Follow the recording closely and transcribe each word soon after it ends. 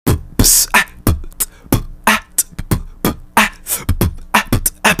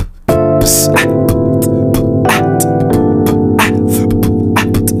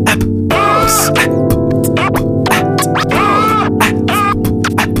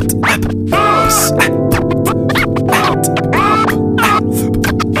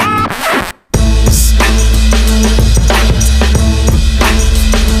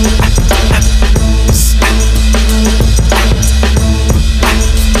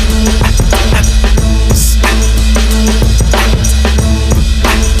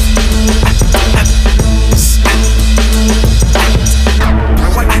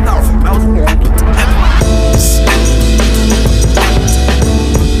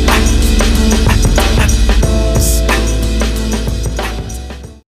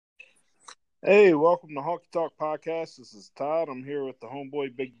welcome to Honky Talk Podcast. This is Todd. I'm here with the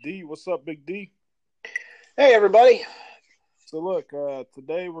homeboy Big D. What's up, Big D? Hey, everybody. So look,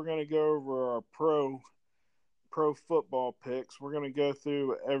 today we're going to go over our pro football picks. We're going to go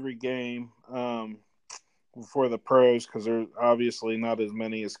through every game for the pros because there's obviously not as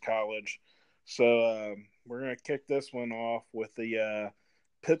many as college. So we're going to kick this one off with the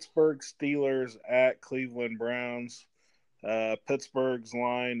Pittsburgh Steelers at Cleveland Browns. Pittsburgh's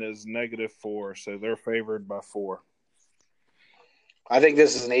line is -4, so they're favored by 4. I think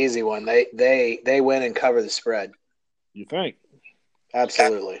this is an easy one. They win and cover the spread. You think?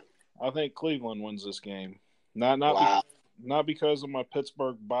 Absolutely. I think Cleveland wins this game. Wow. Not because of my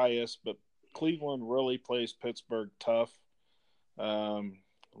Pittsburgh bias, but Cleveland really plays Pittsburgh tough.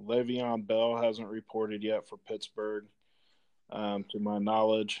 Le'Veon Bell hasn't reported yet for Pittsburgh, to my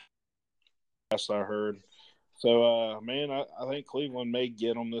knowledge. Last I heard. So, I think Cleveland may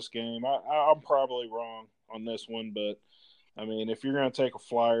get them this game. I'm probably wrong on this one, but, if you're going to take a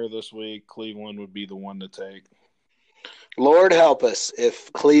flyer this week, Cleveland would be the one to take. Lord help us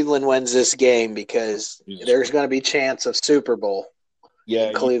if Cleveland wins this game because there's going to be chance of Super Bowl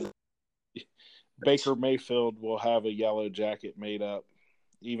in Cleveland. Baker Mayfield will have a yellow jacket made up,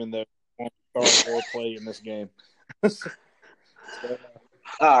 even though he won't start or play in this game.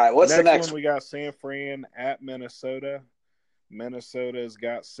 All right, what's the next one? We got San Fran at Minnesota. Minnesota's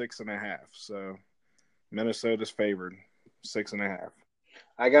got 6.5, so Minnesota's favored 6.5.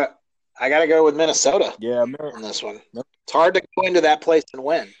 I got to go with Minnesota. Yeah, on this one. It's hard to go into that place and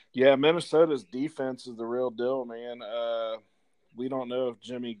win. Yeah, Minnesota's defense is the real deal, man. We don't know if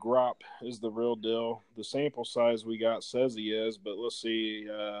Jimmy Grop is the real deal. The sample size we got says he is, but let's see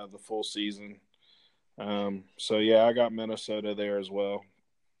the full season. I got Minnesota there as well.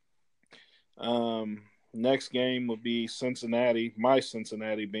 Next game would be my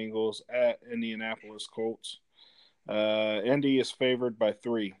Cincinnati Bengals at Indianapolis Colts. Indy is favored by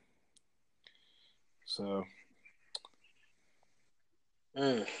 3. So,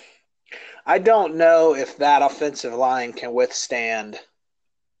 I don't know if that offensive line can withstand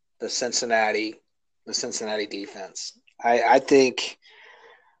the Cincinnati defense. I think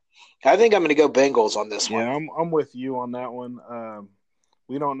I'm going to go Bengals on this one. Yeah, I'm with you on that one.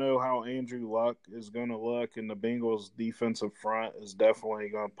 We don't know how Andrew Luck is going to look, and the Bengals' defensive front is definitely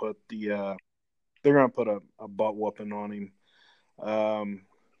going to put they're going to put a butt whooping on him.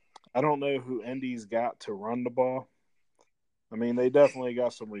 I don't know who Indy's got to run the ball. They definitely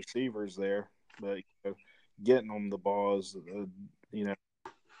got some receivers there, but getting them the ball is a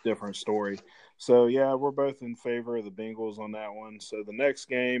different story. So yeah, we're both in favor of the Bengals on that one. So the next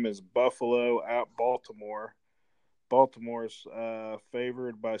game is Buffalo at Baltimore. Baltimore's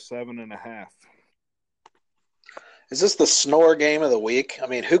favored by 7.5. Is this the snore game of the week?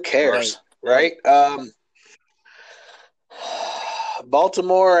 Who cares, right?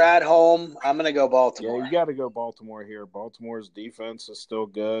 Baltimore at home. I'm going to go Baltimore. Yeah, you got to go Baltimore here. Baltimore's defense is still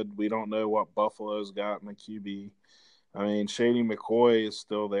good. We don't know what Buffalo's got in the QB. Shady McCoy is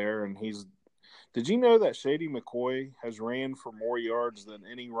still there, and Did you know that Shady McCoy has ran for more yards than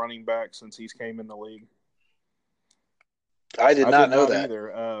any running back since he's came in the league? I did not know that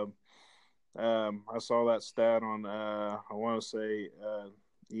either. I saw that stat on I want to say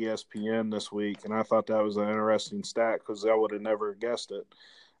ESPN this week, and I thought that was an interesting stat because I would have never guessed it.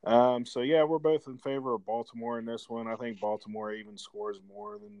 We're both in favor of Baltimore in this one. I think Baltimore even scores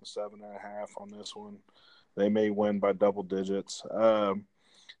more than 7.5 on this one. They may win by double digits.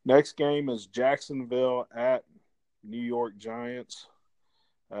 Next game is Jacksonville at New York Giants.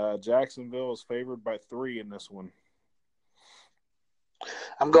 Jacksonville is favored by 3 in this one.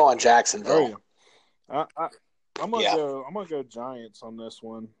 I'm going Jacksonville. Oh, yeah. I'm gonna go Giants on this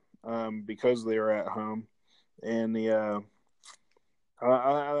one because they're at home, and I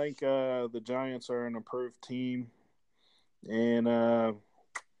think the Giants are an improved team, and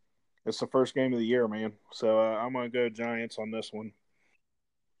it's the first game of the year, man. So I'm gonna go Giants on this one.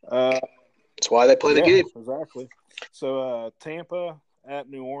 That's why they play the game. Exactly. So Tampa at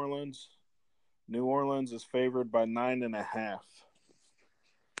New Orleans. New Orleans is favored by 9.5.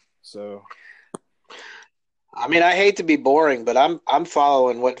 So, I hate to be boring, but I'm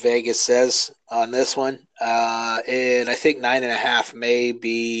following what Vegas says on this one, and I think 9.5 may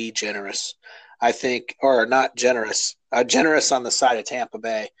be generous. I think, or not generous, generous on the side of Tampa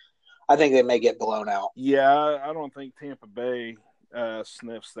Bay. I think they may get blown out. Yeah, I don't think Tampa Bay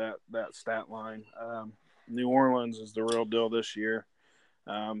sniffs that stat line. New Orleans is the real deal this year.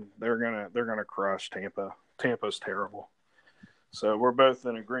 They're gonna crush Tampa. Tampa's terrible. So we're both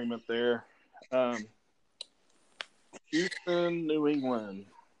in agreement there. Houston, New England.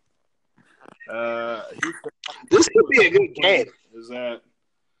 Houston This could be a good game. is at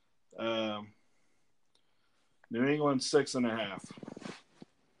New England 6.5.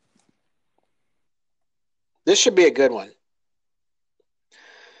 This should be a good one.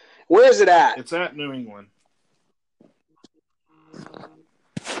 Where is it at? It's at New England.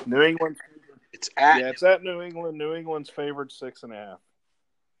 New England. It's at. Yeah, it's at New England. New England's favored 6.5.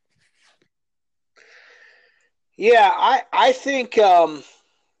 Yeah, I think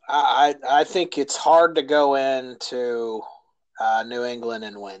I think it's hard to go into New England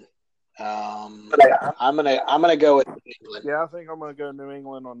and win. I'm gonna go with New England. Yeah, I think I'm gonna go New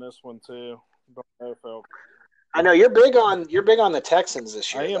England on this one too. Don't know if I know you're big on the Texans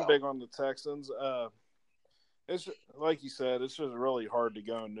this year. I am big on the Texans. It's like you said, it's just really hard to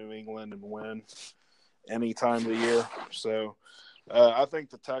go in New England and win any time of the year. So I think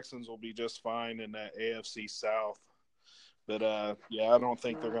the Texans will be just fine in that AFC South. But yeah, I don't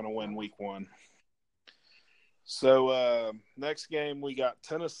think they're going to win Week 1. So next game we got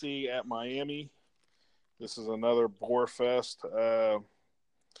Tennessee at Miami. This is another Boar Fest. The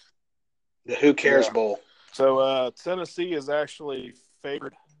Who Cares Bowl. So Tennessee is actually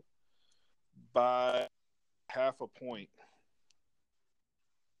favored by half a point.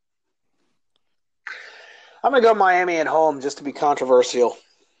 I'm going to go Miami at home just to be controversial.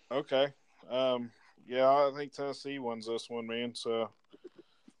 Okay. Yeah, I think Tennessee wins this one, man. So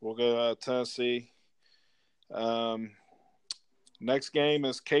we'll go Tennessee. Next game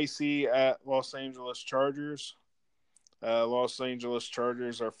is KC at Los Angeles Chargers. Los Angeles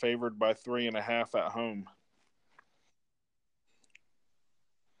Chargers are favored by 3.5 at home.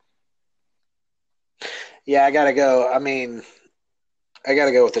 Yeah, I got to go. I mean, I got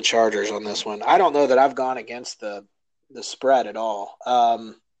to go with the Chargers on this one. I don't know that I've gone against the spread at all.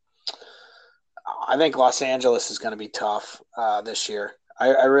 I think Los Angeles is going to be tough this year.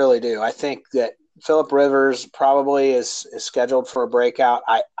 I really do. I think that Phillip Rivers probably is scheduled for a breakout.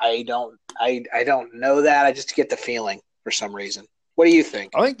 I don't know that. I just get the feeling for some reason. What do you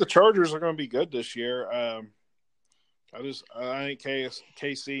think? I think the Chargers are going to be good this year. I think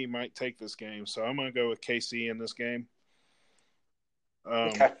KC might take this game, so I'm going to go with KC in this game.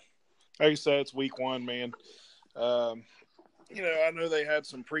 Okay. Like you said, it's Week 1, man. I know they had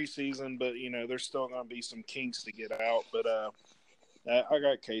some preseason, but there's still going to be some kinks to get out. But I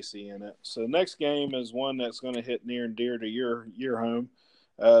got KC in it. So next game is one that's going to hit near and dear to your home.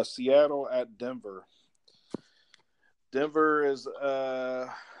 Seattle at Denver. Denver is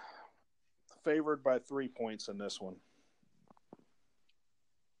favored by 3 points in this one.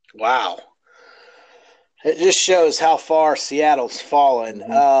 Wow. It just shows how far Seattle's fallen.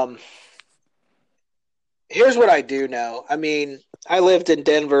 Mm-hmm. Here's what I do know. I mean, I lived in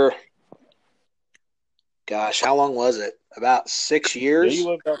Denver. Gosh, how long was it? About 6 years. Yeah, you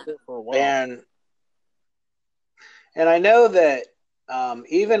lived out there for a while. And I know that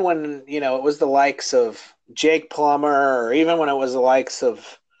even when, it was the likes of Jake Plummer or even when it was the likes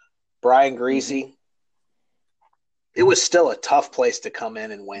of Brian Griese, mm-hmm. It was still a tough place to come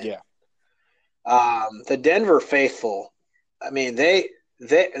in and win. Yeah. The Denver faithful, I mean, that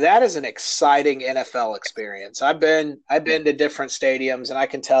is an exciting NFL experience. I've been to different stadiums, and I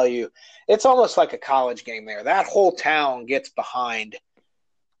can tell you, it's almost like a college game there. That whole town gets behind.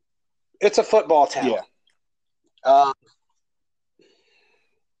 It's a football town. Yeah.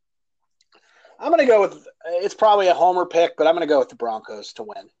 I'm going to go with – it's probably a homer pick, but I'm going to go with the Broncos to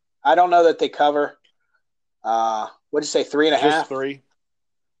win. I don't know that they cover what'd you say, 3.5? Just 3.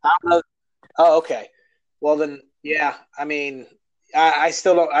 I don't know. Oh, okay. Well, then, yeah, I mean – I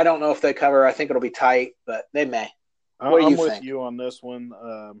still don't. I don't know if they cover. I think it'll be tight, but they may. What do you think? I'm with you on this one.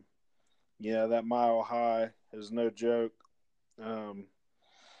 Yeah, that Mile High is no joke. Yeah,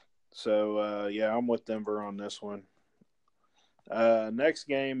 I'm with Denver on this one. Next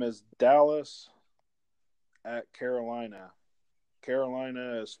game is Dallas at Carolina.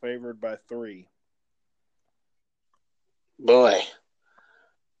 Carolina is favored by 3. Boy,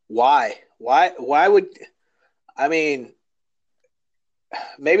 why? Why would? I mean.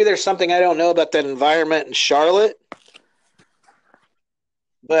 Maybe there's something I don't know about that environment in Charlotte,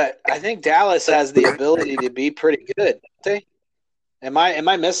 but I think Dallas has the ability to be pretty good. Don't they? Am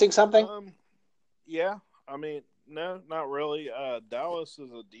I missing something? Yeah. I mean, no, not really. Dallas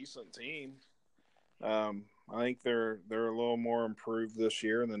is a decent team. I think they're a little more improved this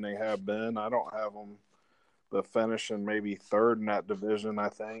year than they have been. I don't have them the finishing maybe 3rd in that division, I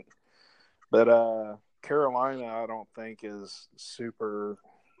think. But Carolina, I don't think is super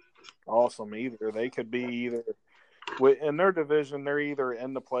awesome either. They could be either in their division, they're either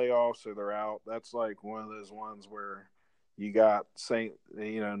in the playoffs or they're out. That's like one of those ones where You got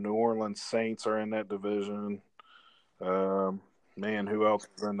New Orleans Saints are in that division. Man, who else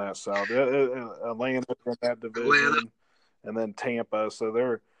is in that South? Atlanta's in that division, and then Tampa. So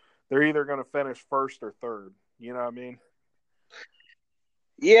they're either going to finish first or third. You know what I mean?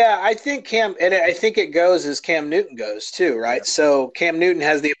 Yeah, I think I think it goes as Cam Newton goes too, right? Yeah. So Cam Newton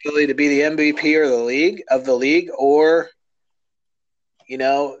has the ability to be the MVP or the league, or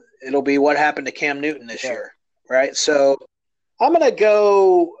it'll be what happened to Cam Newton this year, right? So I'm gonna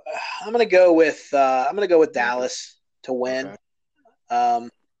go. I'm gonna go with Dallas to win. Okay.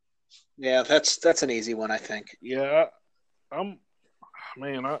 Yeah, that's an easy one, I think. Yeah, I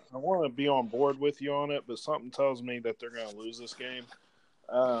want to be on board with you on it, but something tells me that they're going to lose this game.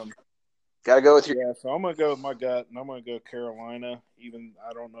 Got to go with your. Yeah, so I'm going to go with my gut, and I'm going to go Carolina. Even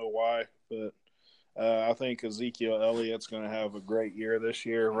I don't know why, but I think Ezekiel Elliott's going to have a great year this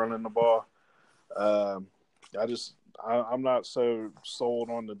year running the ball. I'm not so sold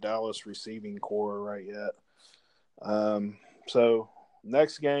on the Dallas receiving core right yet. So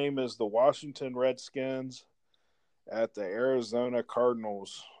next game is the Washington Redskins at the Arizona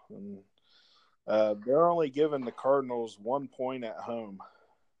Cardinals. And they're only giving the Cardinals 1 point at home.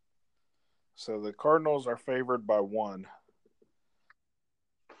 So the Cardinals are favored by 1.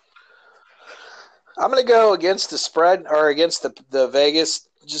 I'm going to go against the spread or against the Vegas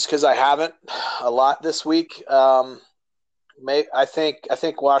just because I haven't a lot this week. I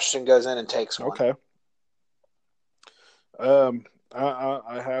think Washington goes in and takes one. Okay.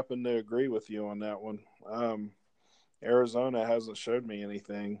 I happen to agree with you on that one. Arizona hasn't showed me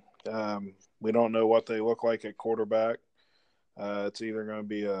anything. We don't know what they look like at quarterback. It's either going to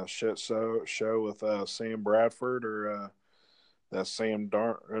be a shit show with Sam Bradford or that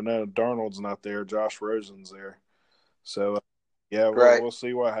Darnold's not there. Josh Rosen's there. So, we'll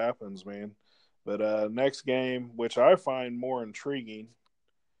see what happens, man. But next game, which I find more intriguing,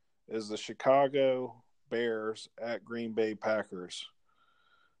 is the Chicago Bears at Green Bay Packers.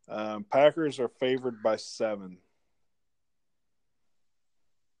 Packers are favored by 7.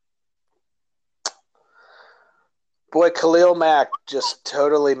 Boy, Khalil Mack just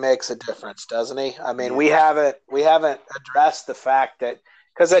totally makes a difference, doesn't he? I mean, we haven't addressed the fact that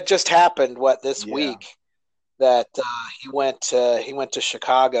because that just happened this week that he went to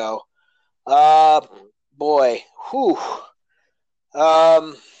Chicago. Boy, whew.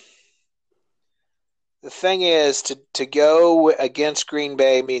 The thing is to go against Green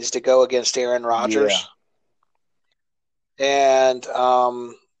Bay means to go against Aaron Rodgers. Yeah. And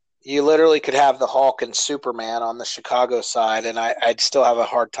you literally could have the Hulk and Superman on the Chicago side, and I'd still have a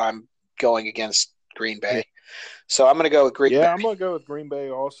hard time going against Green Bay. Yeah. So I'm going to go with Green Bay. Yeah, I'm going to go with Green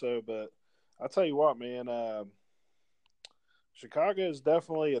Bay also, but I'll tell you what, man, Chicago is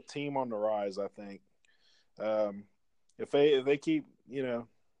definitely a team on the rise, I think. If they keep,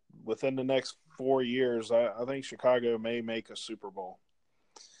 within the next 4 years, I think Chicago may make a Super Bowl.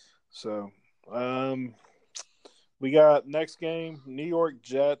 So, we got next game, New York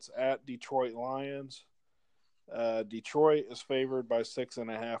Jets at Detroit Lions. Detroit is favored by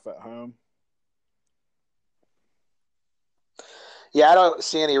 6.5 at home. Yeah, I don't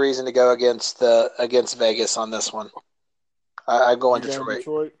see any reason to go against Vegas on this one. I'm going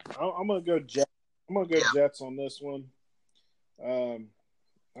Detroit. I'm gonna go Jets. I'm gonna go Jets on this one.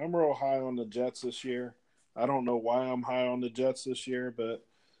 I'm real high on the Jets this year. I don't know why I'm high on the Jets this year, but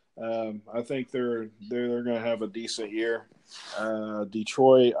I think they're going to have a decent year.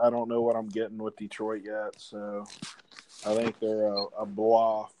 Detroit, I don't know what I'm getting with Detroit yet, so I think they're a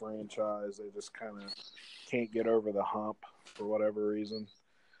blah franchise. They just kind of can't get over the hump for whatever reason.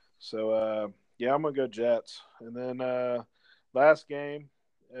 So, I'm going to go Jets. And then last game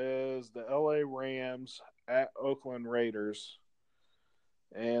is the LA Rams at Oakland Raiders.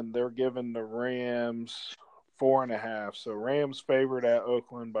 And they're giving the Rams 4.5. So Rams favored at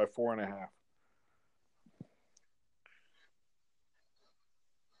Oakland by 4.5.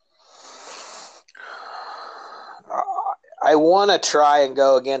 I want to try and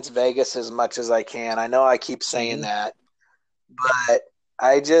go against Vegas as much as I can. I know I keep saying that, but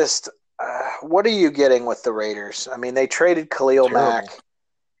I just what are you getting with the Raiders? I mean, they traded Khalil Mack.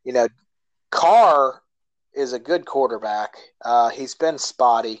 Carr is a good quarterback. He's been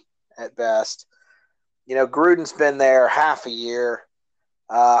spotty at best. Gruden's been there half a year.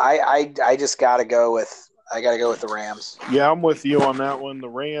 I just got to go with the Rams. Yeah, I'm with you on that one. The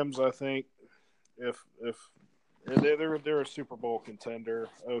Rams, I think, if they're a Super Bowl contender.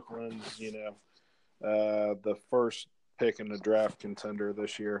 Oakland's, the first pick in the draft contender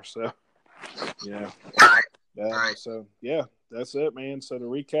this year. So, So that's it, man. So to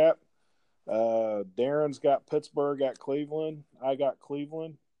recap, Darren's got Pittsburgh at Cleveland. I got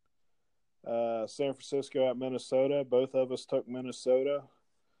Cleveland. San Francisco at Minnesota. Both of us took Minnesota.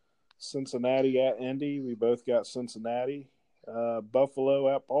 Cincinnati at Indy. We both got Cincinnati.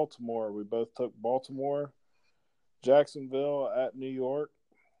 Buffalo at Baltimore. We both took Baltimore. Jacksonville at New York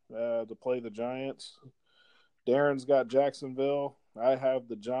to play the Giants. Darren's got Jacksonville. I have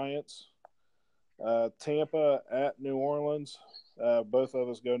the Giants. Tampa at New Orleans. Both of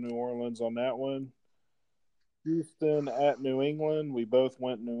us go New Orleans on that one. Houston at New England. We both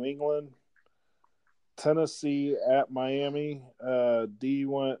went New England. Tennessee at Miami. D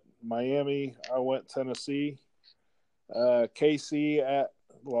went Miami. I went Tennessee. KC at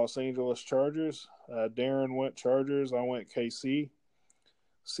Los Angeles Chargers. Darren went Chargers. I went KC.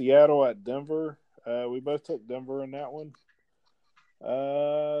 Seattle at Denver. We both took Denver in that one.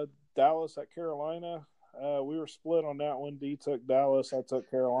 Dallas at Carolina. We were split on that one. D took Dallas. I took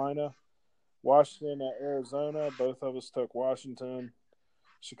Carolina. Washington at Arizona. Both of us took Washington.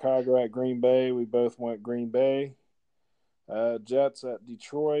 Chicago at Green Bay. We both went Green Bay. Jets at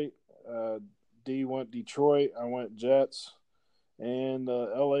Detroit. D went Detroit. I went Jets. And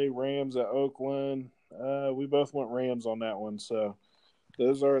the LA Rams at Oakland. We both went Rams on that one. So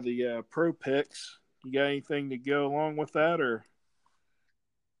those are the pro picks. You got anything to go along with that, or?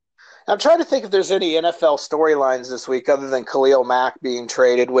 I'm trying to think if there's any NFL storylines this week other than Khalil Mack being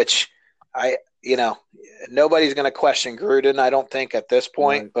traded, which nobody's going to question Gruden, I don't think, at this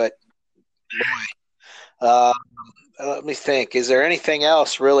point. Right. But boy, let me think. Is there anything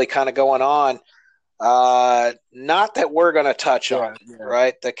else really kind of going on? Not that we're going to touch on,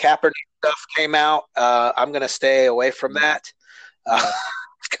 right? The Kaepernick stuff came out. I'm going to stay away from that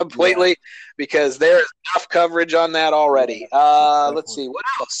completely because there is enough coverage on that already. Let's see. What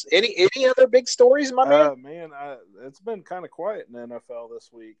else? Any other big stories, my man? It's been kind of quiet in the NFL this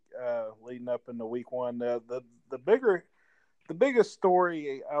week, leading up into week one. The biggest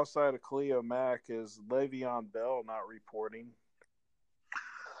story outside of Khalil Mack is Le'Veon Bell not reporting.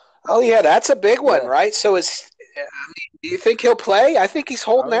 Oh yeah, that's a big one, right? So do you think he'll play? I think he's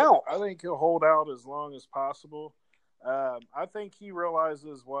holding out. I think he'll hold out as long as possible. I think he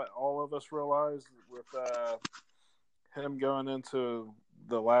realizes what all of us realized with him going into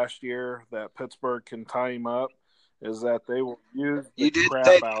the last year that Pittsburgh can tie him up is that they will use the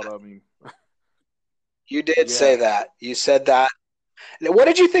crap out of him. You did say that. You said that. What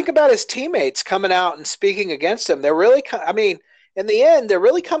did you think about his teammates coming out and speaking against him? They're really, in the end, they're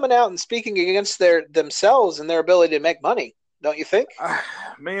really coming out and speaking against themselves and their ability to make money. Don't you think?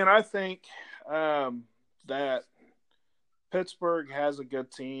 Man, I think that Pittsburgh has a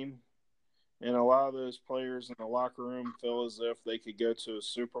good team, and a lot of those players in the locker room feel as if they could go to a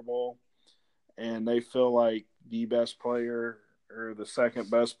Super Bowl, and they feel like the best player or the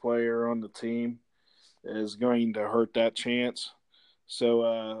second best player on the team is going to hurt that chance. So,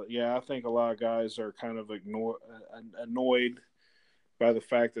 I think a lot of guys are kind of annoyed by the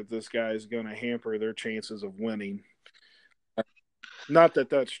fact that this guy is going to hamper their chances of winning. Not that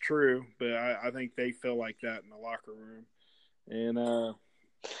that's true, but I think they feel like that in the locker room. And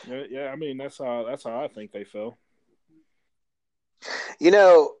that's how I think they feel.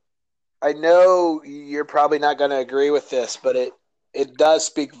 I know you're probably not going to agree with this, but it does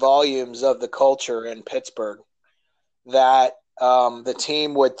speak volumes of the culture in Pittsburgh that the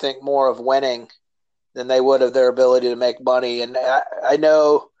team would think more of winning than they would of their ability to make money. And I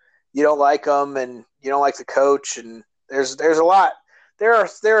know you don't like them and you don't like the coach, and there's a lot. There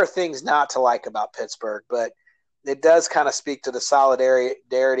are things not to like about Pittsburgh, but it does kind of speak to the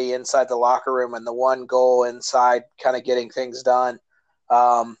solidarity inside the locker room and the one goal inside kind of getting things done.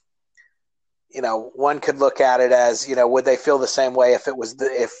 One could look at it as, would they feel the same way if it was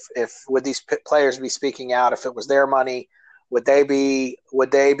would these players be speaking out if it was their money? Would they be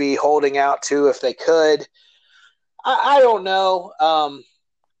holding out too if they could? I don't know.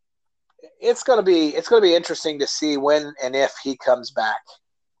 It's gonna be interesting to see when and if he comes back,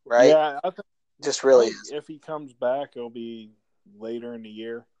 right? Yeah, I think just really if he comes back, it'll be later in the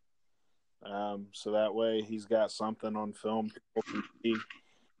year. So that way he's got something on film to see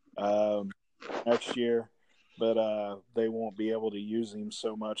next year, but they won't be able to use him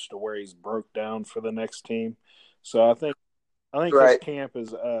so much to where he's broke down for the next team. So I think his camp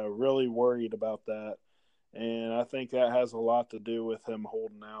is really worried about that, and I think that has a lot to do with him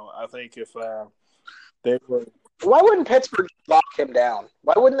holding out. I think if they were, why wouldn't Pittsburgh lock him down?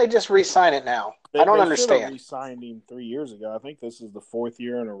 Why wouldn't they just re-sign it now? I don't understand. They should have re-signed him 3 years ago. I think this is the fourth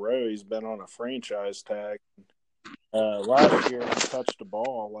year in a row he's been on a franchise tag. Last year he touched the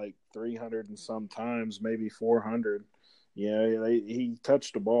ball like 300 and some times, maybe 400. He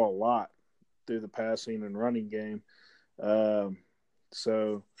touched the ball a lot. through the passing and running game.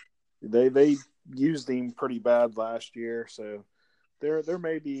 So they used him pretty bad last year. So there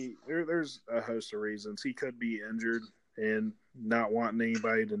may be there's a host of reasons. He could be injured and not wanting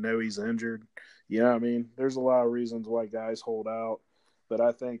anybody to know he's injured. You know what I mean? There's a lot of reasons why guys hold out, but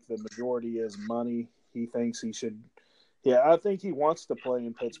I think the majority is money. He thinks he should. Yeah, I think he wants to play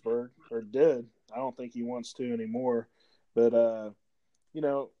in Pittsburgh, or did. I don't think he wants to anymore. But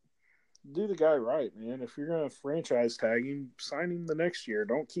do the guy right, man. If you're going to franchise tag him, sign him the next year.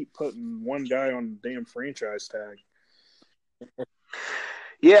 Don't keep putting one guy on the damn franchise tag.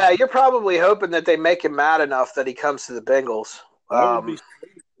 Yeah, you're probably hoping that they make him mad enough that he comes to the Bengals. That would be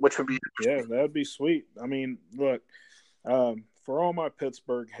which would be that would be sweet. I mean, look, for all my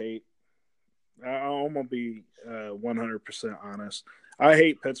Pittsburgh hate, I'm gonna be 100% honest. I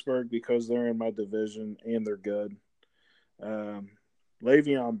hate Pittsburgh because they're in my division and they're good.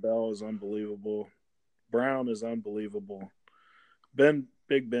 Le'Veon Bell is unbelievable. Brown is unbelievable.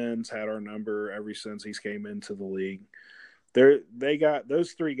 Big Ben's had our number ever since he's came into the league. They got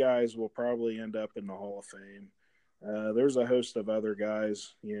those three guys will probably end up in the Hall of Fame. There's a host of other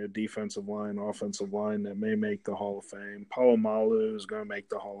guys, defensive line, offensive line that may make the Hall of Fame. Palomalu is going to make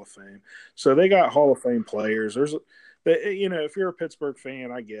the Hall of Fame. So they got Hall of Fame players. If you're a Pittsburgh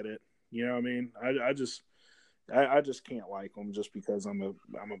fan, I get it. You know what I mean? I just can't like them just because I'm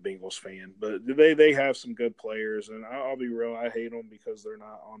a Bengals fan. But they have some good players, and I'll be real, I hate them because they're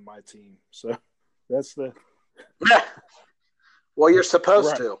not on my team. So that's the well, you're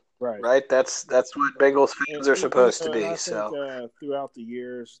supposed to. Right. Right. That's what Bengals fans are supposed to be. I think, throughout the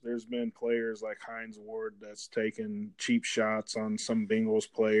years, there's been players like Hines Ward that's taken cheap shots on some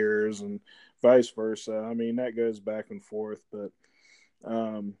Bengals players and vice versa. I mean, that goes back and forth, but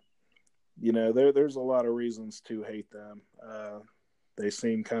there's a lot of reasons to hate them. They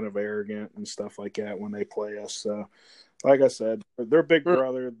seem kind of arrogant and stuff like that when they play us. So, like I said, their big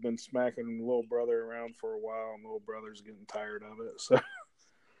brother has been smacking little brother around for a while, and little brother's getting tired of it. So.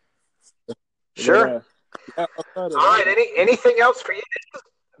 Sure. All right. Anything else for you?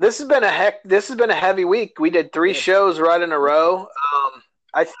 This has been a heavy week. We did 3 shows right in a row.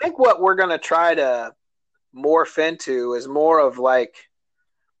 I think what we're going to try to morph into is more of like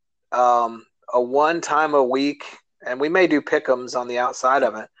a one time a week, and we may do pick'ems on the outside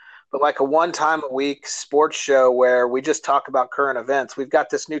of it, but like a one time a week sports show where we just talk about current events. We've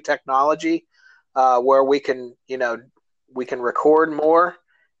got this new technology where we can record more.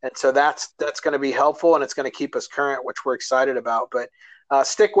 And so that's going to be helpful, and it's going to keep us current, which we're excited about. But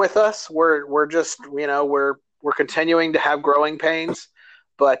stick with us. We're just we're continuing to have growing pains,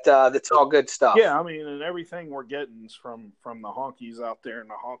 but that's all good stuff. Yeah, I mean, and everything we're getting is from the honkies out there in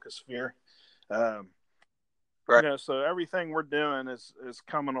the honkosphere. Right. So everything we're doing is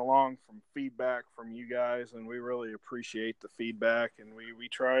coming along from feedback from you guys, and we really appreciate the feedback, and we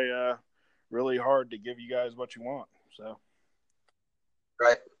try really hard to give you guys what you want. So.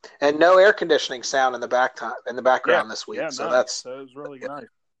 Right, and no air conditioning sound in the background this week. So nice. That was really nice.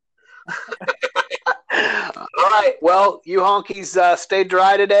 All right, well, you honkies, stay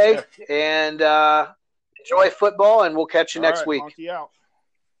dry today and enjoy football, and we'll catch you next week. Honky out.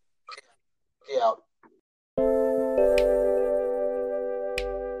 Honky out.